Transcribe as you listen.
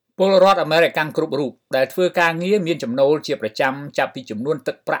ពលរដ្ឋអាមេរិកគ្រប់រូបដែលធ្វើការងារមានចំណូលជាប្រចាំចាប់ពីចំនួន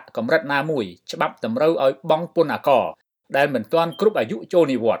ទឹកប្រាក់កម្រិតណាមួយច្បាប់តម្រូវឲ្យបង់ពន្ធអាករដែលមិនទាន់គ្រប់អាយុចូល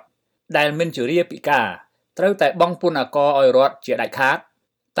និវត្តន៍ដែលមិនជារាពិការត្រូវតែបង់ពន្ធអាករឲ្យរដ្ឋជាដាច់ខាត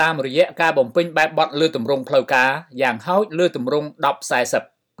តាមរយៈការបំពេញបែបបទលើទម្រង់ផ្លូវការយ៉ាងហោចលើទម្រង់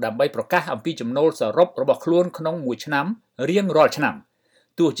1040ដើម្បីប្រកាសអំពីចំណូលសរុបរបស់ខ្លួនក្នុងមួយឆ្នាំរៀងរាល់ឆ្នាំ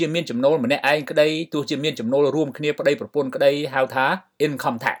ទោះជាមានចំណូលម្នាក់ឯងក្តីទោះជាមានចំណូលរួមគ្នាប្តីប្រពន្ធក្តីហៅថា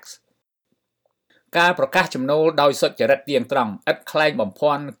income tax ការប្រកាសចំណូលដោយសុចរិតទៀងត្រង់ឥតខ្លែងបំ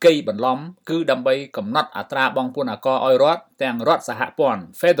ភាន់កេយបន្លំគឺដើម្បីកំណត់អត្រាបង់ពន្ធអាករឲ្យរដ្ឋទាំងរដ្ឋសហព័ន្ធ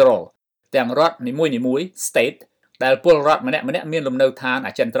Federal ទាំងរដ្ឋនីមួយៗ State ដែលពលរដ្ឋម្នាក់ៗមានលំនៅឋានអ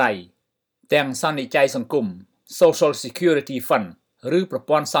ចិន្ត្រៃយ៍ទាំងសន្និចីសង្គម Social Security Fund ឬប្រ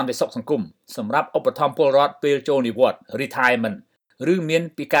ព័ន្ធសន្តិសុខសង្គមសម្រាប់ឧបត្ថម្ភពលរដ្ឋពេលចូលនិវត្តន៍ Retirement ឬមាន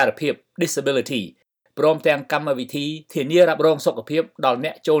ពិការភាព Disability ព្រមទាំងកម្មវិធីធានារ៉ាប់រងសុខភាពដល់អ្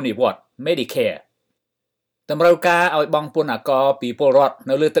នកចូលនិវត្តន៍ Medicare តម្រូវការឲ្យបង់ពន្ធអាករពីពលរដ្ឋ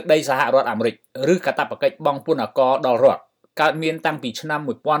នៅលើទឹកដីសហរដ្ឋអាមេរិកឬកាតព្វកិច្ចបង់ពន្ធអាករដល់រដ្ឋកើតមានតាំងពីឆ្នាំ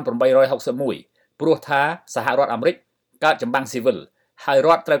1861ព្រោះថាសហរដ្ឋអាមេរិកកើតចម្បាំងស៊ីវិលហើយរ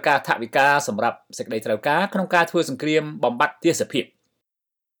ដ្ឋត្រូវការថវិកាសម្រាប់សេចក្តីត្រូវការក្នុងការធ្វើសង្គ្រាមបំបត្តិទាសភាព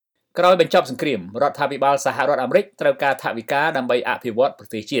ក្រោយបញ្ចប់សង្គ្រាមរដ្ឋាភិបាលសហរដ្ឋអាមេរិកត្រូវការថវិកាដើម្បីអភិវឌ្ឍប្រ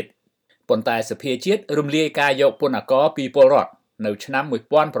ទេសជាតិប៉ុន្តែសភាជាតិរំលាយការយកពន្ធអាករពីពលរដ្ឋនៅឆ្នាំ1882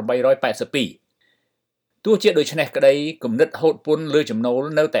ទោះជាដូច្នេះក្តីគំនិតហូតពន្ធលើចំណូល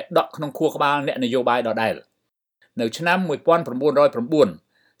នៅតែដក់ក្នុងខួរក្បាលអ្នកនយោបាយដដែលនៅឆ្នាំ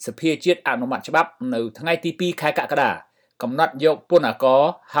1909សភាជាតិអនុម័តច្បាប់នៅថ្ងៃទី2ខែកក្កដាកំណត់យកពន្ធអាករ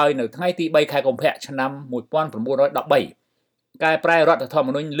ហើយនៅថ្ងៃទី3ខែកុម្ភៈឆ្នាំ1913កែប្រែរដ្ឋធម្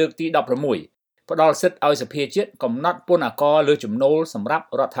មនុញ្ញលើកទី16ផ្ដល់សិទ្ធិឲ្យសភាជាតិកំណត់ពន្ធអាករលើចំណូលសម្រាប់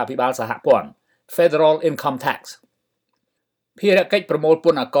រដ្ឋាភិបាលសហព័ន្ធ Federal Income Tax ភារកិច្ចប្រមូលព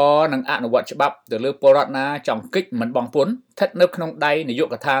ន្ធអាករនិងអនុវត្តច្បាប់ទៅលើពលរដ្ឋណាចង់គេចមិនបង់ពន្ធស្ថិតនៅក្នុងដៃនាយក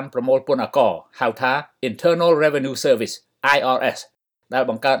ដ្ឋានប្រមូលពន្ធអាករហៅថា Internal Revenue Service IRS ដែល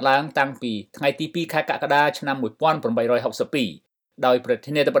បង្កើតឡើងតាំងពីថ្ងៃទី2ខែកក្កដាឆ្នាំ1862ដោយប្រ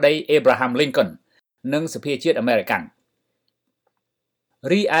ធានាធិបតី Abraham Lincoln និងសភាជាតិអាមេរិក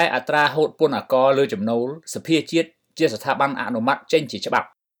រីឯអត្រាហូតពន្ធអាករលើចំណូលសភាជាតិជាស្ថាប័នអនុម័តចេញជាច្បាប់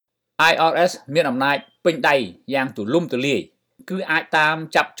IRS មានអំណាចពេញដៃយ៉ាងទូលំទូលាយគឺអាចតាម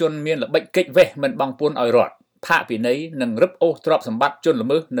ចាប់ជនមានល្បិចគេចវេះមិនបង់ពន្ធឲ្យរដ្ឋផាកពិន័យនិងរឹបអូសទ្រព្យសម្បត្តិជនល្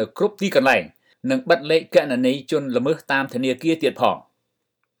មើសនៅគ្រប់ទីកន្លែងនិងបិទលេខគណនីជនល្មើសតាមធនាគារទៀតផង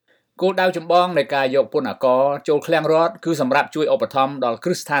គោលដៅចម្បងនៃការយកពន្ធអាករចូលឃ្លាំងរដ្ឋគឺសម្រាប់ជួយឧបត្ថម្ភដល់គ្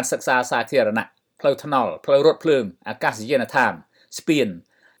រឹះស្ថានសិក្សាសាធារណៈផ្លូវថ្នល់ផ្លូវរថភ្លើងអាកាសយានដ្ឋានស្ពាន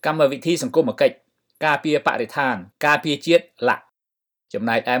កម្មវិធីសង្គមគិច្ចការពារបរិស្ថានការពារជាតិឡាក់ចំ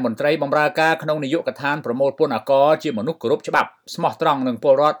ណែកឯមន្ត្រីបម្រើការក្នុងនាយកដ្ឋានប្រមូលពន្ធអាករជាមនុស្សគោរពច្បាប់ស្មោះត្រង់នឹងព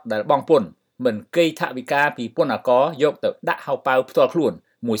លរដ្ឋដែលបង់ពន្ធមិនកេងថវិកាពីពន្ធអាករយកទៅដាក់ហៅប៉ៅផ្ទាល់ខ្លួន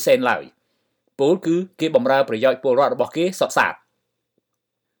1សេនឡើយពលគឺគេបម្រើប្រយោជន៍ពលរដ្ឋរបស់គេសុទ្ធសាធ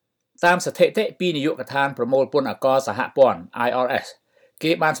តាមស្ថិតិពីនាយកដ្ឋានប្រមូលពន្ធអាករសហព័ន្ធ IRS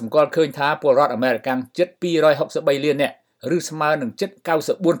គេបានសម្គាល់ឃើញថាពលរដ្ឋអាមេរិកជិត263លាននាក់ឬស្មើនឹងជិត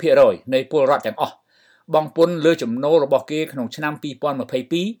 94% នៃពលរដ្ឋទាំងអស់បង់ពន្ធលើចំណូលរបស់គេក្នុងឆ្នាំ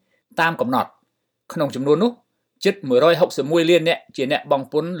2022តាមកំណត់ក្នុងចំនួននោះជិត161លាននាក់ជាអ្នកបង់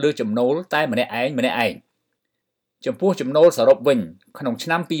ពន្ធលើចំណូលតែម្នាក់ឯងចំពោះចំណូលសរុបវិញក្នុងឆ្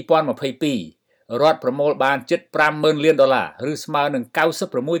នាំ2022រដ្ឋប្រមូលបានជិត$50,000 លានឬស្មើនឹង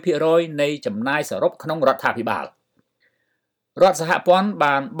 96% នៃចំណាយសរុបក្នុងរដ្ឋាភិបាលរដ្ឋសហព័ន្ធ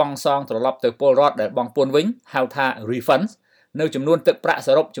បានបង់សងត្រឡប់ទៅពលរដ្ឋដែលបង់ពន្ធវិញហៅថា refunds នៅចំនួនទឹកប្រាក់ស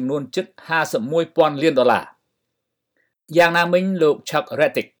រុបចំនួនជិត$51,000 លានយ៉ាងណាមិញលោក Chuck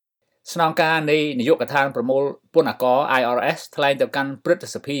Rettig ស្នងការនៃនាយកដ្ឋានប្រមូលពន្ធអាករ IRS ថ្លែងទៅកាន់ព្រឹទ្ធ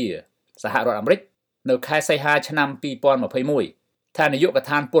សភាសហរដ្ឋអាមេរិកនៅខែសីហាឆ្នាំ2021ថានាយកដ្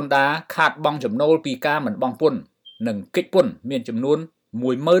ឋានពន្ធដារខាតបង់ចំណូលពីការមិនបង់ពន្ធនិងកិច្ចពន្ធមានចំនួន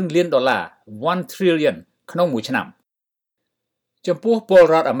$10,000 លាន$1 trillion ក្នុងមួយឆ្នាំចំពោះពល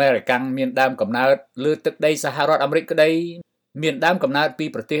រដ្ឋអាមេរិកមានដើមកំណើតលើទឹកដីសហរដ្ឋអាមេរិកក្តីមានដើមកំណើតពី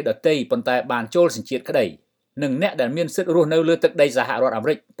ប្រទេសដទៃប៉ុន្តែបានចូលសញ្ជាតិក្តីនិងអ្នកដែលមានសិទ្ធិរស់នៅលើទឹកដីសហរដ្ឋអាមេ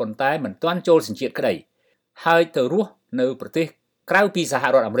រិកប៉ុន្តែមិនទាន់ចូលសញ្ជាតិក្តីហើយទៅរស់នៅប្រទេសក្រៅពីសហ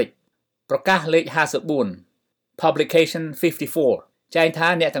រដ្ឋអាមេរិកប្រកាសលេខ54 Publication 54ចែងថា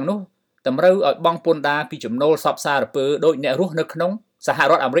អ្នកទាំងនោះតម្រូវឲ្យបង់ពន្ធដារពីចំណូលសពសារពើដោយអ្នករស់នៅក្នុងសហ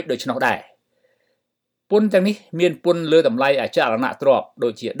រដ្ឋអាមេរិកដូច្នោះដែរពន្ធទាំងនេះមានពន្ធលើតម្លៃអចលនទ្រព្យដូ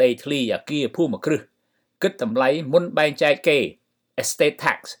ចជាដីធ្លីអគារភូមិគ្រឹះគិតតម្លៃមុនបែងចែកគេ estate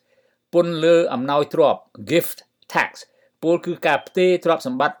tax ពន្ធលើអំណោយទ្រព្យ gift tax ពលគឺការផ្ទេរទ្រព្យស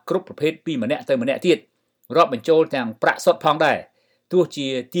ម្បត្តិគ្រប់ប្រភេទពីម្នាក់ទៅម្នាក់ទៀតរាប់បញ្ចូលទាំងប្រាក់សុទ្ធផងដែរ ទោះជា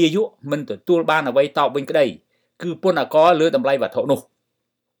ទាយុមិនទទួលបានអ្វីតបវិញក្តីគឺពន្ធអាករលើតម្លៃវត្ថុនោះ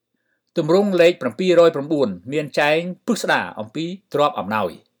ទម្រង់លេខ709មានចែងពិស្ដារអំពីទ្រព្យអំណោ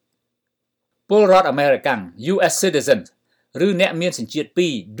យពលរដ្ឋអាមេរិកាំង US citizens ឬអ្នកមានសញ្ជាតិ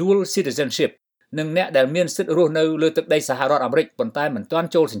2 dual citizenship និងអ្នកដែលមានសិទ្ធិរស់នៅលើទឹកដីសហរដ្ឋអាមេរិកប៉ុន្តែមិនទាន់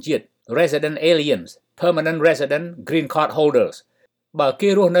ចូលសញ្ជាតិ resident aliens permanent resident green card holders បើគេ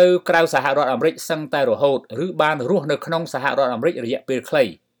រស់នៅក្រៅសហរដ្ឋអាមេរិកសឹងតែរហូតឬបានរស់នៅក្នុងសហរដ្ឋអាមេរិករយៈពេលខ្លី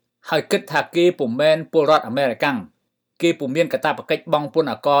ហើយគិតថាគេពុំមែនពលរដ្ឋអាមេរិកាំងគេពុំមានកាតព្វកិច្ចបង់ពន្ធ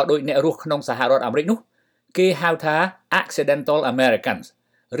អាករដោយអ្នករស់ក្នុងសហរដ្ឋអាមេរិកនោះគេហៅថា accidental Americans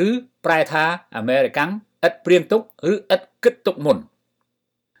ឬប្រែថាអាមេរិកាំងឥតព្រៀងទុកឬឥតគិតទុកមុន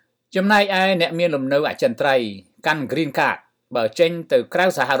ចំណែកឯអ្នកមានលំនៅអចិន្ត្រៃយ៍កាន់ green card បើចេញទៅក្រៅ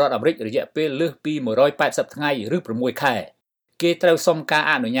សហរដ្ឋអាមេរិករយៈពេលលើសពី180ថ្ងៃឬ6ខែគេត្រូវសុំការ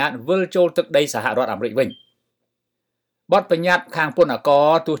អនុញ្ញាតវិលចូលទឹកដីសហរដ្ឋអាមេរិកវិញបទបញ្ញត្តិខាងពន្ធអាករ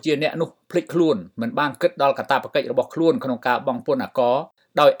ទោះជាអ្នកនោះភ្លេចខ្លួនមិនបានគិតដល់កាតព្វកិច្ចរបស់ខ្លួនក្នុងការបង់ពន្ធអាករ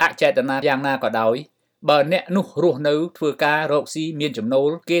ដោយអចេតនាយ៉ាងណាក៏ដោយបើអ្នកនោះរស់នៅធ្វើការរកស៊ីមានចំណូល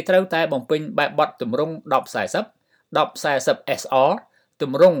គេត្រូវតែបំពេញបែបបទទម្រង់1040 SR ទ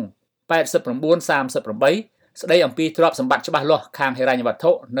ម្រង់8938ស្ដីអំពីទ្រព្យសម្បត្តិច្បាស់លាស់ខាងហិរញ្ញវត្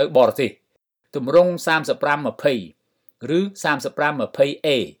ថុនៅបរទេសទម្រង់3520ឬ3520A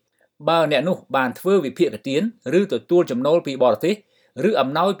បើអ្នកនោះបានធ្វើវិភាគទានឬទទួលចំណូលពីបរទេសឬអំ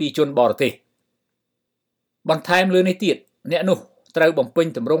ណោយពីជនបរទេសបន្ថែមលើនេះទៀតអ្នកនោះត្រូវបំពេញ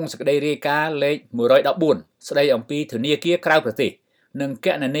ទម្រង់សេចក្តីរាយការណ៍លេខ114ស្តីអំពីធនាគារក្រៅប្រទេសនិងគ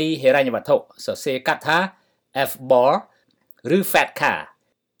ណនីហិរញ្ញវត្ថុសរសេរកាត់ថា FBAR ឬ FATCA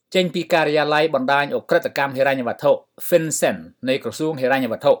ចេញពីការិយាល័យបណ្ដាញអក្រិតកម្មហិរញ្ញវត្ថុ FinCEN នៃក្រសួងហិរញ្ញ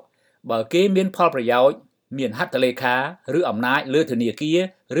វត្ថុបើគេមានផលប្រយោជន៍មានហត្ថលេខាឬអំណាចលើធនាគារ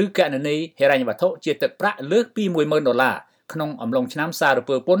ឬគណនីហិរញ្ញវត្ថុជាទឹកប្រាក់លើសពី$10,000ក្នុងអំឡុងឆ្នាំសារ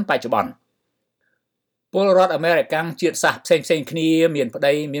ពើពន្ធបច្ចុប្បន្នពលរដ្ឋអាមេរិកាំងជាតិសាសន៍ផ្សេងៗគ្នាមានប្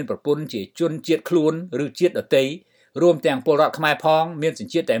តីមានប្រពន្ធជាជនជាតិខ្លួនឬជាតិដទៃរួមទាំងពលរដ្ឋខ្មែរផងមានស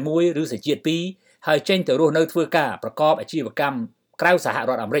ញ្ជាតិតែមួយឬសញ្ជាតិពីរហើយចេញទៅរស់នៅធ្វើការប្រកបអាជីវកម្មក្រៅសហ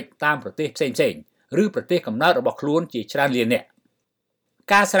រដ្ឋអាមេរិកតាមប្រទេសផ្សេងៗឬប្រទេសកំណើតរបស់ខ្លួនជាច្រើនលាននាក់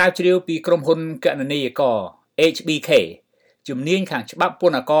ការស្រាវជ្រាវពីក្រុមហ៊ុនគណនេយ្យករ HBK ជំនាញខាងច្បាប់ព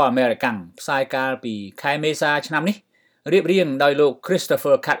ន្ធអាករអាមេរិកាំងផ្សាយកាលពីខែមេសាឆ្នាំនេះរៀបរៀងដោយលោក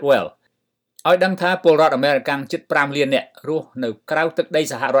Christopher Caldwell ឲ្យដឹងថាពលរដ្ឋអាមេរិកាំងជិត5លាននាក់រស់នៅក្រៅទឹកដី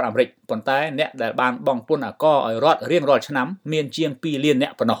សហរដ្ឋអាមេរិកប៉ុន្តែអ្នកដែលបានបង់ពន្ធអាករឲ្យរដ្ឋរៀងរាល់ឆ្នាំមានជាង2លាននា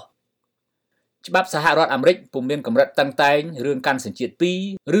ក់ប៉ុណ្ណោះច្បាប់សហរដ្ឋអាមេរិកពុំមានកម្រិតតឹងតែងរឿងកាន់សញ្ជាតិ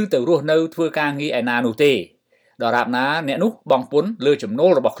2ឬទៅរស់នៅធ្វើការងារឯណានោះទេដរាបណាអ្នកនោះបង់ពន្ធលើចំណូ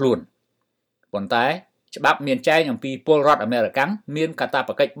លរបស់ខ្លួនប៉ុន្តែច្បាប់មានចែងអំពីពលរដ្ឋអាមេរិកាំងមានកាត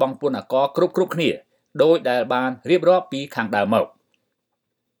ព្វកិច្ចបង់ពន្ធអាករគ្រប់គ្នាដោយដែលបានរៀបរាប់ពីខាងដើមមក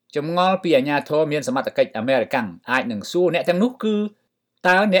ចម្ងល់ពីអាជ្ញាធរមានសមត្ថកិច្ចអាមេរិកាំងអាចនឹងសួរអ្នកទាំងនោះគឺ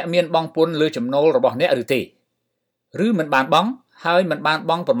តើអ្នកមានបង់ពន្ធលើចំណូលរបស់អ្នកឬទេឬមិនបានបង់ហើយមិនបាន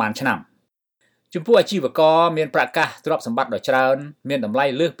បង់ប្រមាណឆ្នាំចំពោះអាជីវករមានប្រកាសទ្រព្យសម្បត្តិដ៏ច្រើនមានតម្លៃ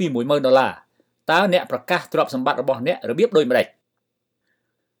លើសពី$10,000តើអ្នកប្រកាសទ្រព្យសម្បត្តិរបស់អ្នករបៀបដូចម្តេច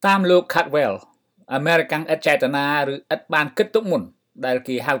តាមលោក Caldwell អាមេរិកាំងឥតចេតនាឬឥតបានគិតទុកមុនដែល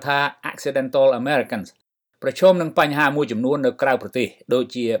គេហៅថា accidental Americans ប្រឈមនឹងបញ្ហាមួយចំនួននៅក្រៅប្រទេសដូច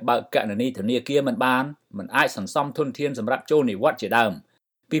ជាបើកគណនីធនាគារមិនអាចសន្សំធនធានសម្រាប់ចូលនិវត្តន៍ជាដើម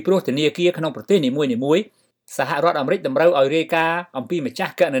ពីព្រោះធនាគារក្នុងប្រទេសនីមួយៗសហរដ្ឋអាមេរិកតម្រូវឲ្យរាយការណ៍អំពីម្ចា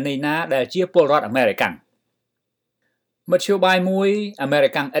ស់គណនីណាដែលជាពលរដ្ឋអាមេរិកាំងមធ្យោបាយមួយអាមេរិ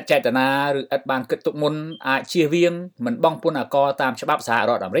កាំងឥតចេតនាឬឥតបានគិតទុកមុនអាចជៀសវាងមិនបង់ពន្ធអាករតាមច្បាប់សហ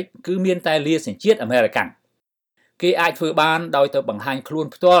រដ្ឋអាមេរិកគឺមានតែលាសញ្ជាតិអាមេរិកាំងគេអាចធ្វើបានដោយទៅបង្ហាញខ្លួន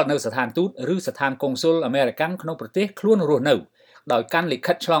ផ្ទាល់នៅស្ថានទូតឬស្ថានកុងស៊ុលអាមេរិកាំងក្នុងប្រទេសខ្លួនរស់នៅដោយកាន់លិ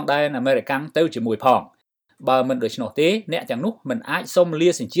ខិតឆ្លងដែនអាមេរិកាំងទៅជាមួយផងបើមិនដូច្នោះទេអ្នកទាំងនោះមិនអាចសុំលា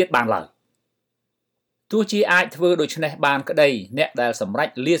សញ្ជាតិបានឡើយទោះជាអាចធ្វើដូច្នេះបានក្តីអ្នកដែលសម្រេច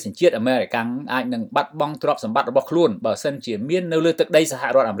លាសញ្ជាតិអាមេរិកាំងអាចនឹងបាត់បង់ទ្រព្យសម្បត្តិរបស់ខ្លួនបើសិនជាមាននៅលើទឹកដីសហ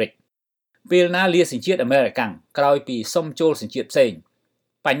រដ្ឋអាមេរិកពេលណាលាសញ្ជាតិអាមេរិកាំងក្រោយពីសុំចូលសញ្ជាតិផ្សេង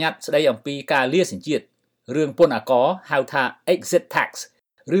បញ្ញត្តិស្តីអំពីការលាសញ្ជាតិរឿងពន្ធអាករហៅថា exit tax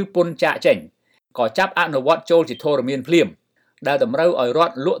ឬពន្ធចាកចេញក៏ចាប់អនុវត្តចូលជាធរមានភ្លាមដែលតម្រូវឲ្យរ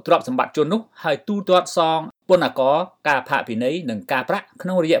ដ្ឋលក់ទ្រព្យសម្បត្តិជននោះហើយទូទាត់សងពន្ធអាករការផាកពិន័យនិងការប្រាក់ក្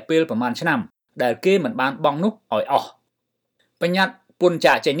នុងរយៈពេលប្រមាណឆ្នាំដែលគេមិនបានបង់នោះឲ្យអស់បញ្ញត្តិពន្ធ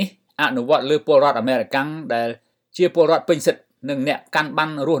ចាកចេញនេះអនុវត្តលើពលរដ្ឋអាមេរិកាំងដែលជាពលរដ្ឋពេញសិទ្ធិនិងអ្នកកាន់ប័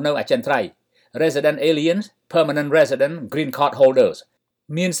ណ្ណរស់នៅអចិន្ត្រៃយ៍ resident aliens permanent resident green card holders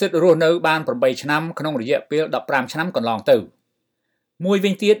មានសិទ្ធិរស់នៅបាន8ឆ្នាំក្នុងរយៈពេល15ឆ្នាំកន្លងទៅ មួយ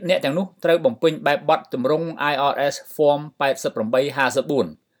វិញទៀតអ្នកទាំងនោះត្រូវបំពេញបែបបទទម្រង់ IRS Form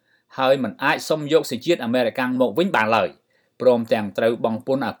 8854ហើយមិនអាចសុំយកសញ្ជាតិអាមេរិកមកវិញបានឡើយព្រមទាំងត្រូវបង់ព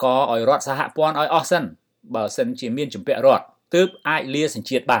ន្ធអាករឲ្យរដ្ឋសហព័ន្ធឲ្យអស់សិនបើសិនជាមានជំពាក់រដ្ឋទើបអាចលាសញ្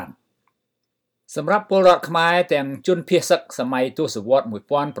ជាតិបានសម្រាប់ពលរដ្ឋខ្មែរទាំងជនភៀសសឹកសម័យទសវត្ស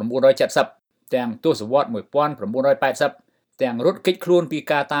1970ទាំងទសវត្ស1980ទាំងរត់គេចខ្លួនពី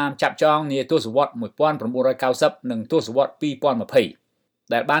ការតាមចាប់ចងនាទសវត្ស1990និងទសវត្ស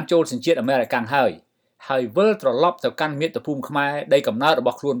2020ដែលបានចូលសញ្ជាតិអាមេរិកហើយវិលត្រឡប់ទៅកាន់មាតុភូមិខ្មែរដីកំណើតរប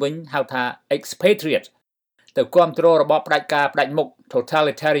ស់ខ្លួនវិញហៅថា expatriate ទៅគាំទ្ររបបផ្ដាច់ការផ្ដាច់មុខ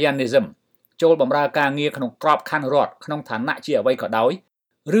totalitarianism ចូលបម្រើការងារក្នុងក្របខ័ណ្ឌរដ្ឋក្នុងឋានៈជាអ្វីក៏ដោយ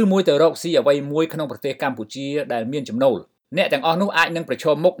ឬមួយទៅរកស៊ីអ្វីមួយក្នុងប្រទេសកម្ពុជាដែលមានចំណូលអ្នកទាំងអស់នោះអាចនឹងប្រឈ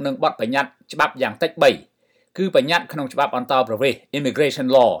មមុខនឹងបទបញ្ញត្តិច្បាប់យ៉ាងតិច3គឺបញ្ញត្តិក្នុងច្បាប់អន្តរប្រវេសន៍ Immigration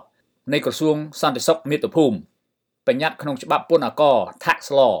Law នៃក្រសួងសន្តិសុខមាតុភូមិបញ្ញត្តិក្នុងច្បាប់ពន្ធអាករ Tax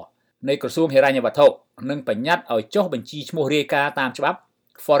Law នៃក្រសួងហិរញ្ញវត្ថុនិងបញ្ញត្តិឲ្យចុះបញ្ជីឈ្មោះរាយការណ៍តាមច្បាប់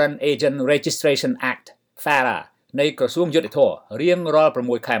Foreign Agent Registration Act FARA នៃក្រសួងយុត្តិធម៌រៀងរាល់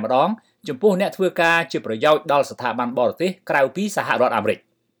6ខែម្ដងចំពោះអ្នកធ្វើការជាប្រយោជន៍ដល់ស្ថាប័នបរទេសក្រៅពីសហរដ្ឋអាមេរិក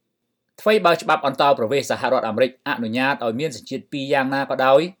ថ្មីបើច្បាប់អន្តរប្រវេសន៍សហរដ្ឋអាមេរិកអនុញ្ញាតឲ្យមានសញ្ជាតិ2យ៉ាងណាក៏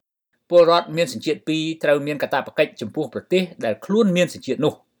ដោយពលរដ្ឋមានសញ្ជាតិ2ត្រូវមានកាតព្វកិច្ចចំពោះប្រទេសដែលខ្លួនមានសញ្ជាតិ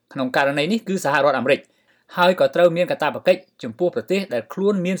នោះក្នុងករណីនេះគឺសហរដ្ឋអាមេរិកហើយក៏ត្រូវមានកាតព្វកិច្ចចំពោះប្រទេសដែលខ្លួ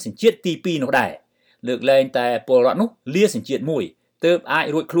នមានសញ្ជាតិទី2នោះដែរលើកលែងតែពលរដ្ឋនោះលាសញ្ជាតិមួយទើបអាច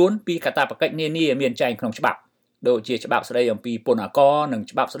រួចខ្លួនពីកាតព្វកិច្ចនានាមានចែងក្នុងច្បាប់ដូចជាច្បាប់ស្តីអំពីពន្ធអាករនិង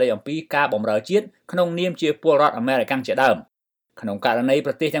ច្បាប់ស្តីអំពីការបម្រើជាតិក្នុងនាមជាពលរដ្ឋអាមេរិកជាដើមក្នុងករណី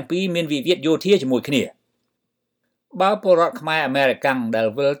ប្រទេសទាំងពីរមានវិវាទយោធាជាមួយគ្នាបើពលរដ្ឋខ្មែរអាមេរិកដែល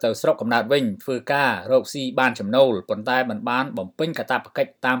វិលទៅស្រុកកំណើតវិញធ្វើការរកស៊ីបានចំណូលប៉ុន្តែមិនបានបំពេញកាតព្វកិច្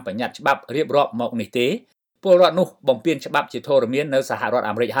ចតាមបញ្ញត្តិច្បាប់រៀបរាប់មកនេះទេពលរដ្ឋនោះបំពានច្បាប់ជាធរមាននៅសហរដ្ឋ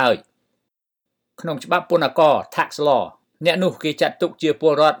អាមេរិកហើយក្នុងច្បាប់ពន្ធអាករ Tax Law អ្នកនោះគេចាត់ទុកជាព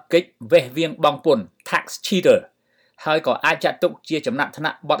លរដ្ឋកិច្ចវេះវាងបង់ពន្ធ Tax Cheater ហើយក៏អាចចាត់ទុកជាចំណាត់ថ្នា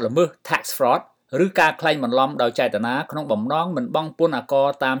ក់បទល្មើស Tax Fraud ឬការក្លែងបន្លំដោយចេតនាក្នុងបំណងមិនបង់ពន្ធអាករ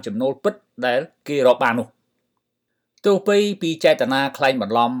តាមចំណូលពិតដែលគេរកបាននោះទោះពីចេតនាក្លែងប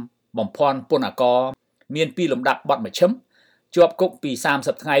ន្លំបំភាន់ពន្ធអាករមានពីរលំដាប់បទមជ្ឈិមជាប់គុកពី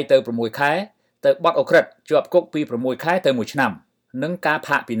30ថ្ងៃទៅ6ខែទៅបទអូក្រិតជាប់គុកពី6ខែទៅ1ឆ្នាំនិងការ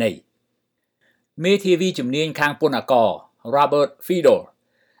ផាកពិន័យមេធាវីជំនាញខាងពន្ធអាករ Robert Fedor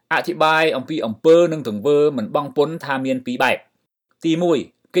អធិប្បាយអំពីអំពើនិងទង្វើមិនបង់ពន្ធថាមានពីរបែបទី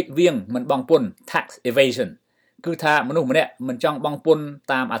1កិច្ចវៀងមិនបង់ពន្ធ tax evasion គឺថាមនុស្សម្នាក់មិនចង់បង់ពន្ធ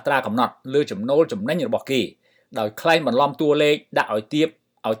តាមអត្រាកំណត់លើចំណូលចំណេញរបស់គេដោយក្លែងបន្លំតួលេខដាក់ឲ្យទាប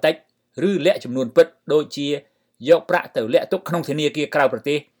ឲ្យតិចឬលាក់ចំនួនពិតដូចជាយកប្រាក់ទៅលាក់ទុកក្នុងធនាគារក្រៅប្រ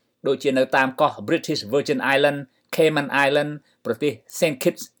ទេសដូចជានៅតាមកោះ British Virgin Island, Cayman Island ប្រទេស Saint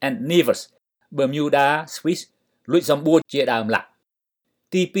Kitts and Nevis, Bermuda, Swiss, Luxembourg ជាដើមឡាក់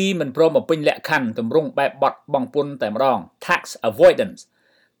ទី2មិនព្រមបំពេញលក្ខខណ្ឌទម្រង់បែបបទបង់ពន្ធតែម្ដង tax avoidance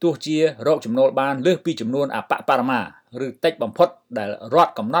ទោះជារកចំណូលបានលើសពីចំនួនអបបរមាឬតិចបំផុតដែលរដ្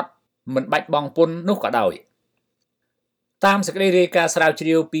ឋកំណត់មិនបាច់បង់ពន្ធនោះក៏ដោយតាមសេចក្តីរាយការណ៍ស្រាវជ្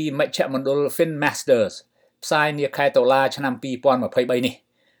រាវពីមជ្ឈមណ្ឌល FinMasters ផ្សាយនាខែតុលាឆ្នាំ2023នេះ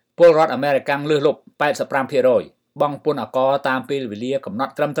ពលរដ្ឋអាមេរិកលើសលប់ 85% បង់ពន្ធអាករតាមពេលវេលាកំណ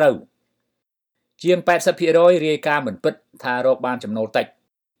ត់ត្រឹមត្រូវជាង 80% រាយការណ៍មិនពិតថារកបានចំណូលតិច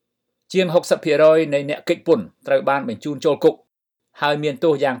ជាង 60% នៃអ្នកកិច្ចពន្ធត្រូវបានបញ្ជូនចូលគុកហើយមានទោ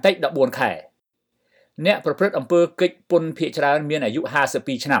សយ៉ាងតិច14ខែអ្នកប្រព្រឹត្តអំពើកិច្ចពន្ធភាគច្រើនមានអាយុ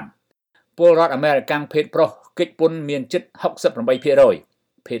52ឆ្នាំពលរដ្ឋអាមេរិកភេទប្រុសកិច្ចពន្ធមានជិត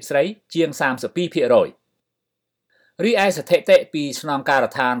 68% ភេទស្រីជាង 32% រីឯស្ថិតិពីស្នងការ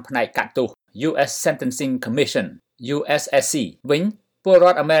ដ្ឋានផ្នែកកាត់ទោស US Sentencing Commission USSC វិញពលរ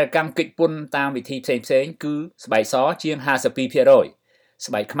ដ្ឋអាមេរិកកិច្ចពន្ធតាមវិធីផ្សេងៗគឺស្បែកសជាង 52%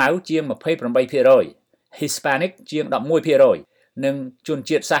 ស្បែកខ្មៅជាង 28% Hispanic ជាង 11% និងជន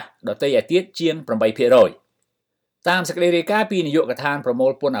ជាតិសាសន៍ដទៃឯទៀតជាង 8% តាមសេចក្តីរាយការណ៍ពីនាយកដ្ឋានប្រមូ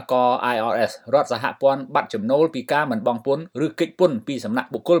លពន្ធអាករ IRS រដ្ឋសហព័ន្ធបាត់ចំណូលពីការមិនបង់ពន្ធឬកិច្ចពន្ធពីសំណាក់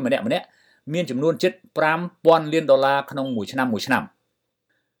បុគ្គលម្នាក់ៗមានចំនួនជិត $5,000 លានក្នុងមួយឆ្នាំម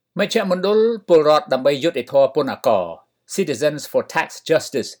ជ្ឈមណ្ឌលពលរដ្ឋដើម្បីយុត្តិធម៌ពន្ធអាករ Citizens for Tax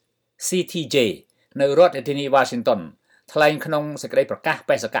Justice CTJ នៅរដ្ឋធានី Washington ថ្លែងក្នុងសេចក្តីប្រកាស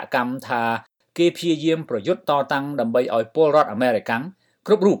បេសកកម្មថាគេព្យាយាមប្រយុទ្ធតតាំងដើម្បីឲ្យពលរដ្ឋអាមេរិក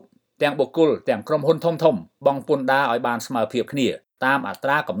គ្រប់រូបទាំងបុគ្គលទាំងក្រុមហ៊ុនធំៗបង់ពន្ធដារឲ្យបានស្មើភាពគ្នាតាមអត្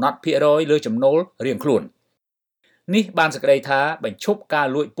រាកំណត់ភាគរយលើចំណូលរៀងខ្លួននេះបានសេចក្តីថាបញ្ឈប់ការ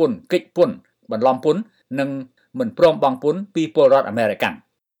លួចពន្ធកិច្ចពន្ធបន្លំពន្ធនិងមិនព្រមបង់ពន្ធពីពលរដ្ឋអាមេរិក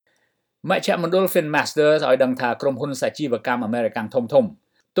មជ្ឈមណ្ឌល Finmasters ឲ្យដឹងថាក្រុមហ៊ុនសាជីវកម្មអាមេរិកធំៗ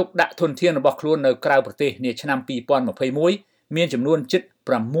ទុកដាក់ធនធានរបស់ខ្លួននៅក្រៅប្រទេសនាឆ្នាំ2021មានចំនួនជិត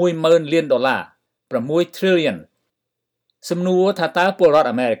$60,000 លាន6 trillion សំណួរថាតើពលរដ្ឋ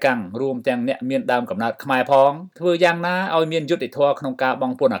អាមេរិករួមទាំងអ្នកមានដើមកំណើតខ្មែរផងធ្វើយ៉ាងណាឲ្យមានយុត្តិធម៌ក្នុងការប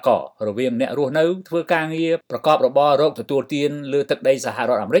ង់ពន្ធអាកររវាងអ្នករស់នៅធ្វើការងារប្រកបរបររកទទួលទានលើទឹកដីសហ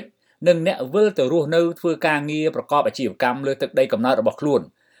រដ្ឋអាមេរិកនិងអ្នកវិលទៅរស់នៅធ្វើការងារប្រកបអាជីវកម្មលើទឹកដីកំណើតរបស់ខ្លួន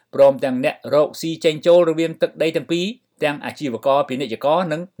ព្រមទាំងអ្នករកស៊ីចេញចូលរវាងទឹកដីទាំងពីរទាំងអាជីវករពាណិជ្ជករ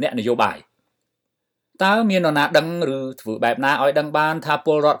និងអ្នកនយោបាយតើមាននរណាដឹងឬធ្វើបែបណាឲ្យដឹងបានថាព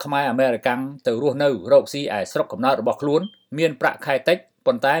លរដ្ឋខ្មែរអាមេរិកទៅរស់នៅរកស៊ីឯស្រុកកំណើតរបស់ខ្លួនមានប្រាក់ខែតិច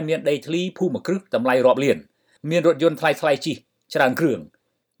ប៉ុន្តែមានដីធ្លីភូមិគ្រឹះតម្លៃរាប់លានមានរថយន្តថ្លៃជិះច្រើនគ្រឿង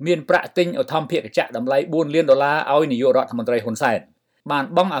មានប្រាក់ទិញឧទ្ធម្ភាគចក្រតម្លៃ$4 លានឲ្យនាយករដ្ឋមន្ត្រីហ៊ុនសែនបាន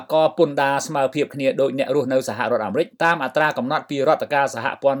បង់អាករពន្ធដារស្មើភាពគ្នាដោយអ្នករស់នៅសហរដ្ឋអាមេរិកតាមអត្រាកំណត់ពីរដ្ឋការសហ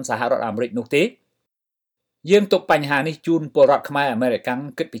ព័ន្ធសហរដ្ឋអាមេរិកនោះទេយើងទុកបញ្ហានេះជូនពលរដ្ឋខ្មែរអាមេរិក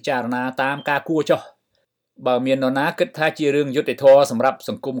គិតពិចារណាតាមការគួរចុះបើមាននរណាគិតថាជារឿងយុត្តិធម៌សម្រាប់ស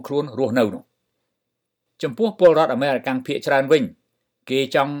ង្គមខ្លួនរស់នៅនោះចំពោះពលរដ្ឋអាមេរិកភាគច្រើនវិញគេ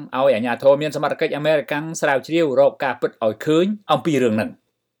ចង់ឲ្យអាជ្ញាធរមានសមត្ថកិច្ចអាមេរិកស្រាវជ្រាវរកការពិតឲ្យឃើញអំពីរឿងហ្នឹង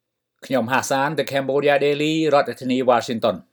ខ្ញុំហាសាន The Cambodia Daily រដ្ឋធានី Washington